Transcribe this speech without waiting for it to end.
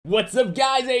What's up,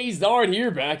 guys? Azard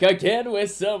here, back again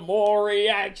with some more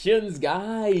reactions.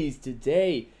 Guys,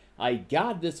 today I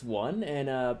got this one, and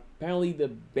apparently the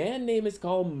band name is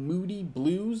called Moody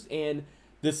Blues, and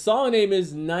the song name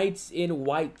is Nights in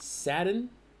White Satin.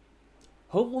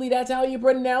 Hopefully that's how you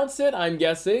pronounce it, I'm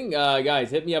guessing.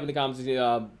 Guys, hit me up in the comments,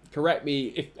 correct me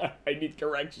if I need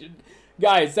correction.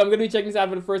 Guys, so I'm going to be checking this out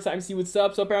for the first time, see what's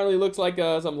up. So apparently it looks like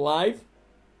some live.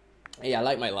 Hey, I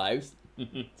like my lives.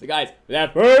 So guys,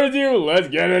 without further ado, let's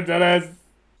get into this.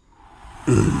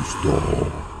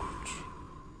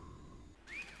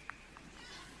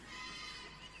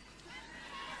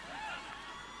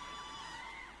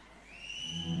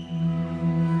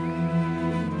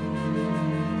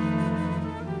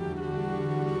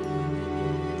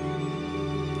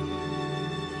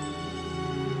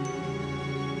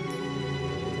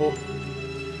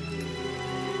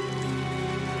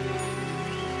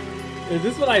 Is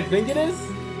this what I think it is?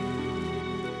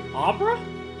 Opera?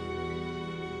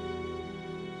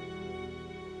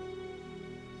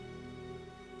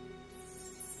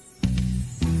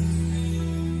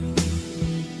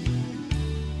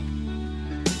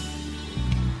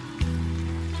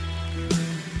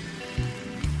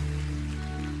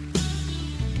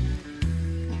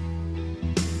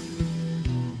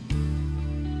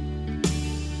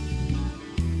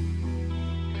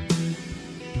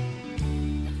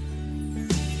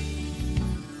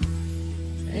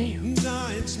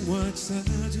 Nights in white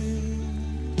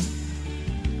satin,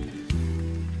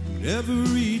 never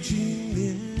reaching the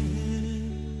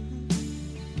end.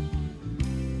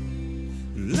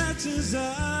 Letters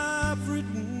I've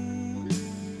written,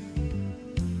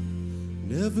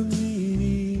 never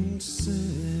meaning to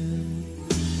send.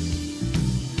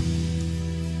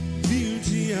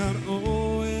 Beauty I'd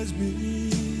always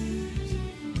missed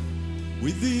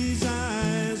with these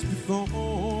eyes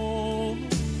before.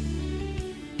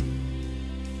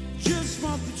 Just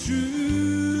what the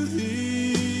truth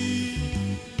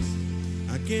is,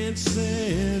 I can't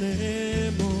say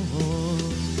anymore,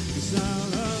 'cause I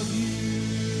love you.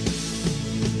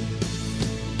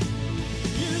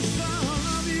 Yes, I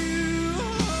love you.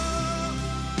 Oh,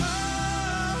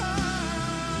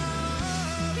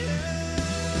 yeah.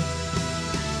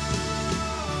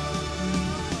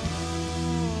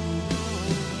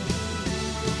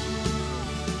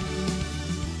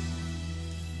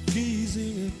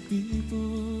 Gazing at people.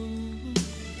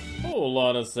 Hold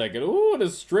on a second. Ooh, the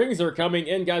strings are coming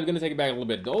in. Guys, I'm gonna take it back a little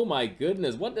bit. Oh my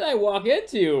goodness, what did I walk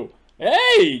into?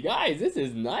 Hey, guys, this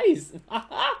is nice.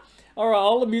 Alright,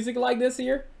 all the music like this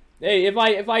here. Hey, if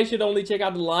I should only check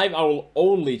out the live, I will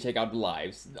only check out the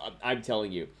lives. I'm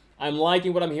telling you. I'm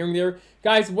liking what I'm hearing there.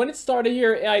 Guys, when it started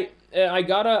here, I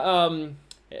got a,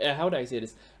 how do I say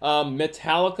this?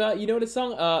 Metallica, you know this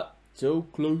song? So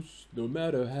close, no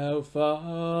matter how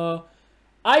far.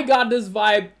 I got this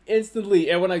vibe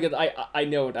instantly, and when I get, I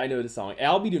know the song.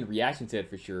 I'll be doing reaction to it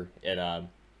for sure. And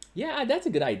yeah, that's a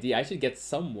good idea. I should get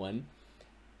someone.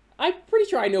 I'm pretty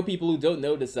sure I know people who don't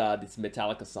know this this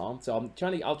Metallica song, so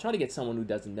I'll try to get someone who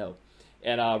doesn't know,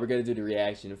 and we're gonna do the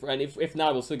reaction. And if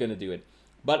not, we're still gonna do it.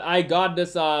 But I got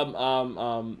this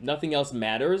Nothing Else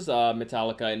Matters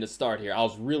Metallica in the start here. I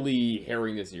was really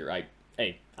hearing this here.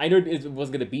 Hey, I knew it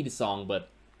was gonna be the song, but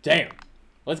damn,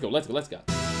 let's go.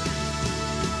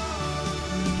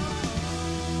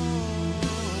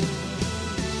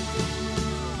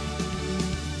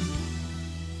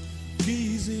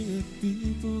 Gazing at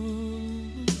people,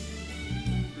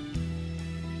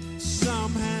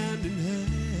 some hand in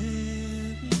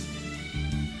hand.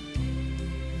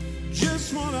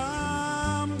 Just what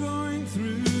I'm going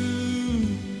through,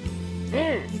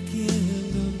 you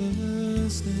can't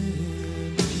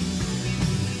understand.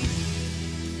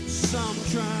 Some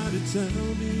try to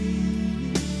tell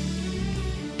me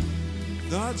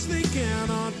thoughts they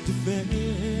cannot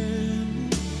defend.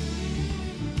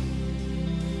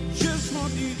 Just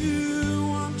what you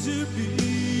want to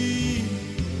be,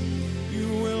 you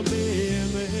will be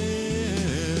in the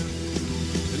end.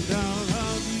 And I'll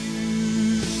love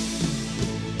you.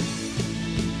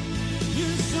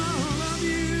 Yes, I'll love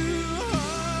you.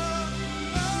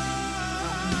 Oh,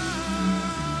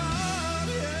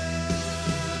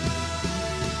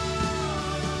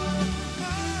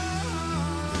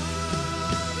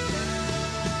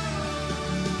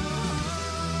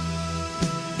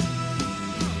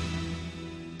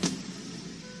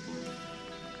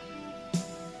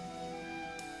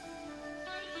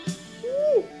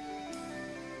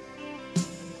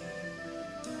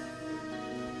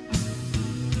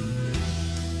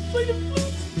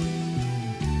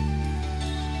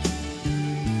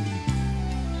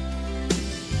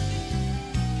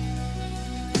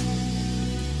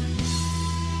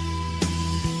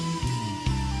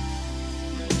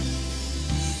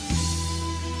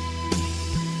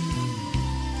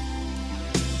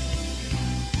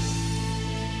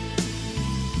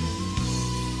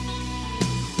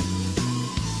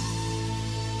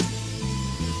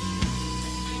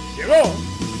 Llegó.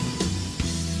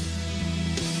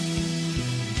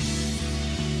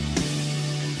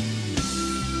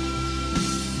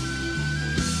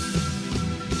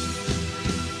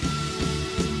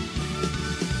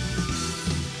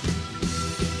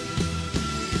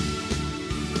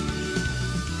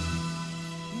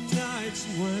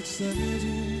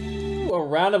 A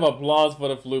round of applause for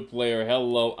the flute player.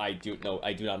 Hello, I do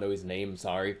not know his name,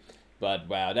 sorry. But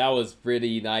wow, that was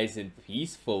pretty nice and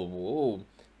peaceful. Whoa.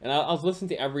 And I was listening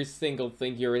to every single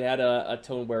thing here. It had a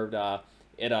tone where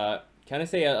it kind of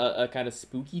say a kind of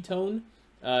spooky tone.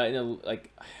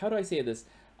 Like, how do I say this?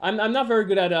 I'm not very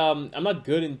good at I'm not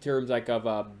good in terms like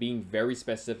of being very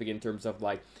specific in terms of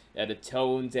like the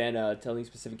tones and telling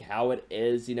specific how it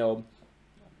is, you know.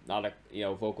 Not a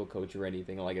vocal coach or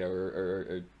anything like it,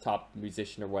 or top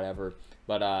musician or whatever,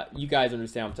 but you guys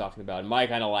understand what I'm talking about in my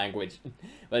kind of language.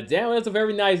 But damn, that's a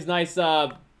very nice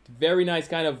very nice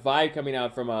kind of vibe coming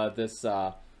out from this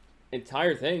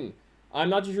entire thing.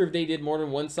 I'm not too sure if they did more than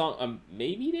one song.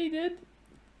 Maybe they did.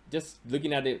 Just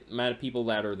looking at the amount of people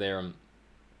that are there, I'm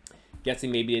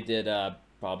guessing maybe they did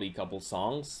probably a couple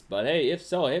songs. But hey, if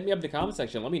so, hit me up in the comment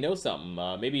section. Let me know something.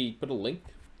 Maybe put a link.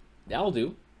 That'll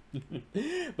do.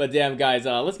 But damn, guys,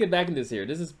 let's get back into this here.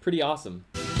 This is pretty awesome.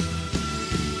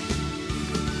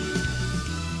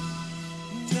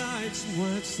 Nights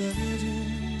white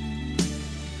satin,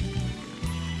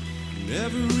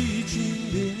 never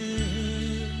reaching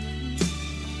there.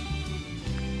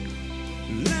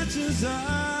 Letters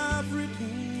I've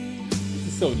written, This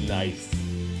is so nice.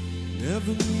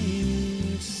 never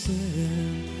meaning to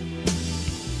send.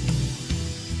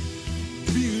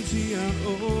 Beauty I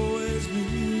always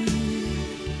knew.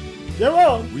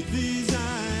 Yeah, With these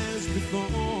eyes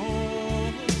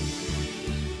before,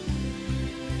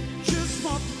 just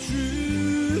want the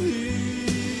truth.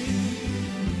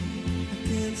 I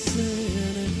can't say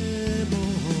it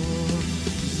anymore.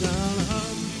 'Cause I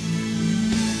love you.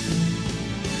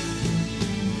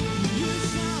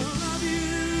 Yes, I love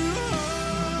you.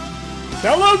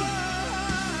 tell him.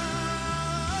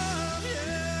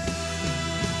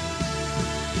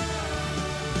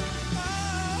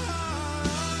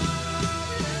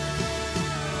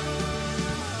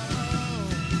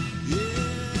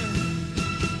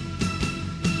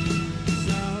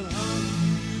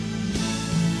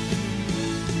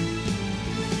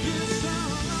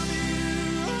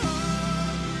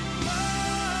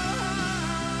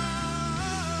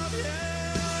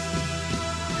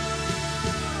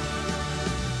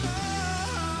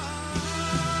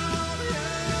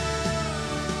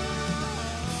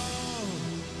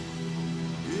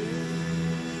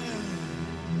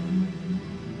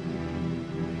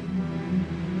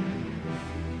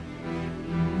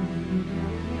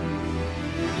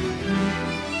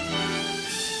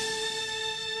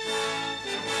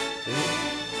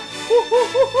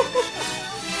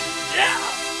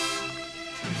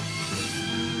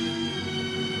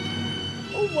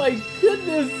 Oh my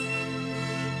goodness!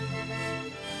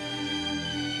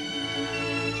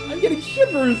 I'm getting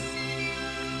shivers!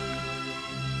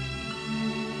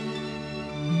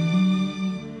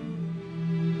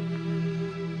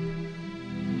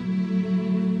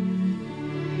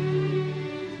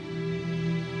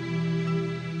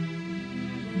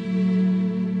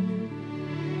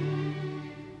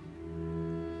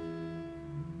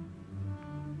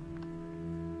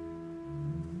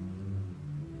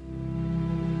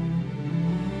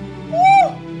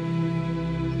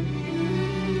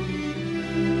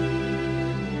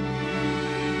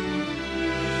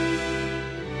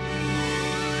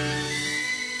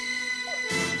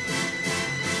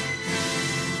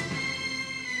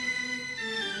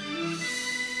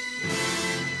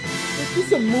 Is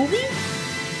this a movie?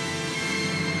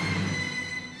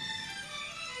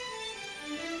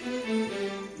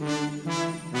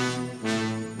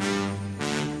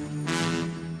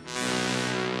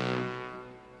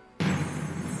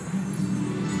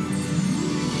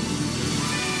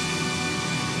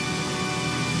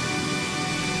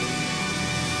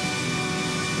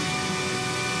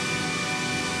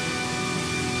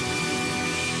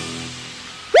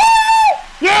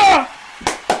 Yeah!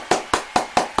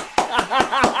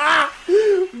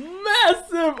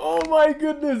 Massive! Oh my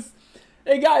goodness!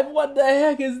 Hey guys, what the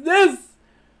heck is this?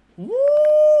 Woo!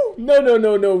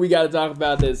 No, we gotta talk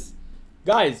about this.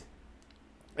 Guys,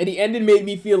 at the end it made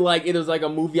me feel like it was like a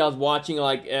movie I was watching.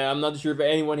 Like, I'm not sure if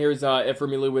anyone here is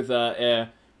familiar with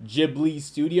Ghibli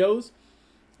Studios.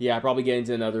 Yeah, I probably get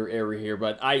into another area here,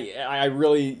 but I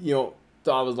really,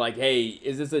 thought I was like, hey,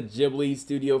 is this a Ghibli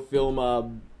Studio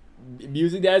film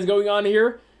music that is going on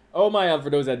here? Oh my, for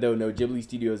those that don't know, Ghibli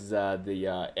Studios is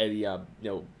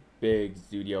the big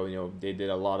studio. You know, they did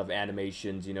a lot of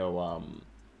animations. You know,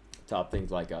 top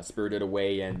things like Spirited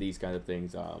Away and these kind of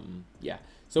things. Yeah.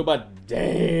 So, but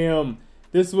damn,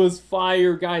 this was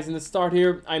fire, guys. In the start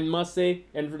here, I must say,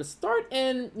 and for the start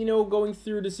and, you know, going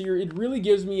through this year, it really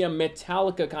gives me a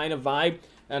Metallica kind of vibe.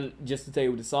 And just to tell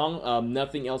you with the song,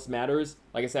 Nothing Else Matters.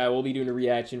 Like I said, I will be doing a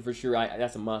reaction for sure.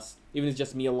 That's a must. Even if it's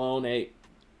just me alone, hey,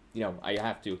 you know, I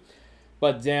have to.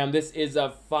 But damn, this is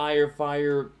a fire.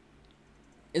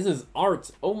 This is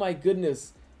art. Oh my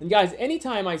goodness. And guys,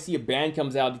 anytime I see a band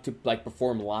comes out to like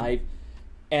perform live,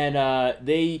 and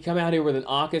they come out here with an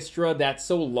orchestra that's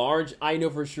so large, I know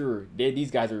for sure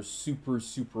these guys are super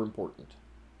important.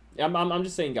 I'm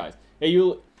just saying, guys. Hey,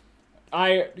 you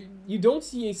don't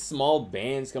see small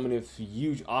bands coming with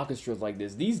huge orchestras like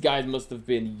this. These guys must have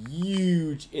been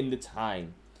huge in the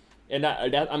time. And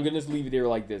I'm gonna just leave it there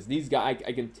like this. These guys,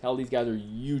 I can tell these guys are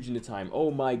huge in the time. Oh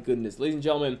my goodness, ladies and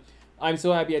gentlemen, I'm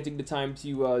so happy I took the time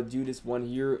to do this one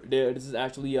here. This is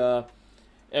actually a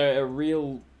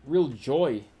real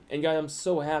joy. And guys, I'm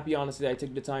so happy, honestly, I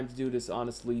took the time to do this.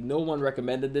 Honestly, no one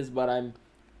recommended this, but I'm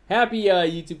happy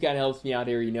YouTube kind of helps me out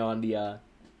here, you know, on the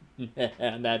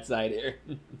on that side here.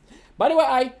 By the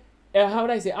way, how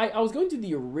would I say? I was going to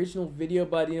the original video,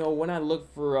 but you know, when I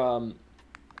looked for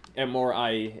and more,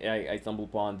 I stumbled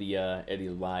upon the Eddie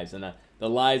lives, and the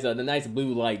lives, the nice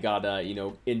blue light got you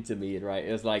know, into me, right?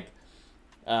 It was like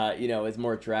you know, it's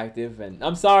more attractive, and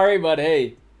I'm sorry, but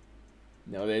hey,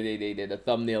 no, the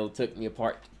thumbnail took me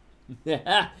apart.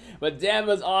 But damn, it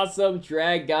was awesome.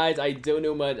 Drag, guys. I don't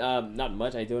know much, not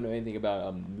much. I don't know anything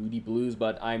about Moody Blues,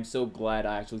 but I'm so glad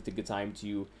I actually took the time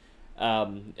to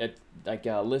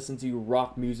listen to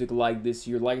rock music like this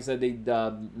year. Like I said,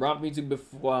 rock music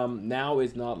before now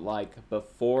is not like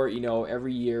before. You know,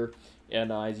 every year,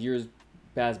 and as years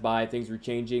pass by, things are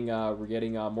changing. We're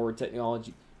getting more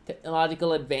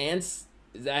technological advance.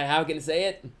 Is that how I can say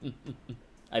it?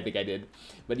 I think I did,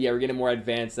 but yeah, we're getting more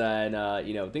advanced, and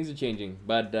you know, things are changing.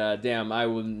 But damn,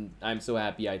 I'm so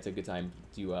happy I took the time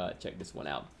to check this one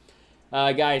out.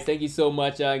 Guys, thank you so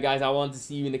much, guys. I want to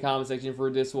see you in the comment section for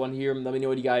this one here. Let me know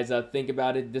what you guys think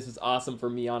about it. This is awesome for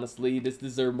me, honestly. This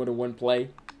deserves more than one play,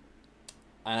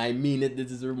 and I mean it. This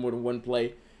deserves more than one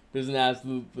play. This is an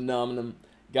absolute phenomenon,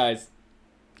 guys.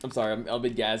 I'm sorry, I'm a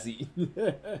bit gassy.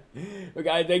 But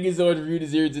guys, thank you so much for viewing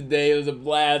this here today. It was a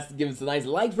blast. Give us a nice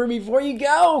like for me before you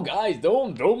go. Guys,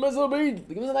 don't miss a beat.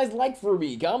 Give us a nice like for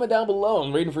me. Comment down below.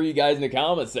 I'm waiting for you guys in the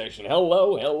comment section.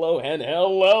 Hello, and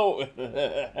hello.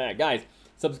 Guys,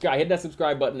 subscribe. Hit that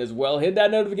subscribe button as well. Hit that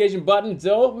notification button.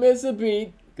 Don't miss a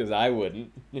beat. Because I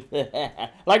wouldn't.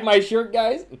 Like my shirt,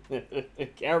 guys.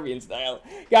 Caribbean style.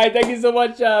 Guys, thank you so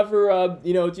much for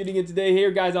you know, tuning in today here.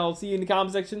 Guys, I'll see you in the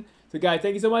comment section. So guys,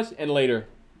 thank you so much, and later.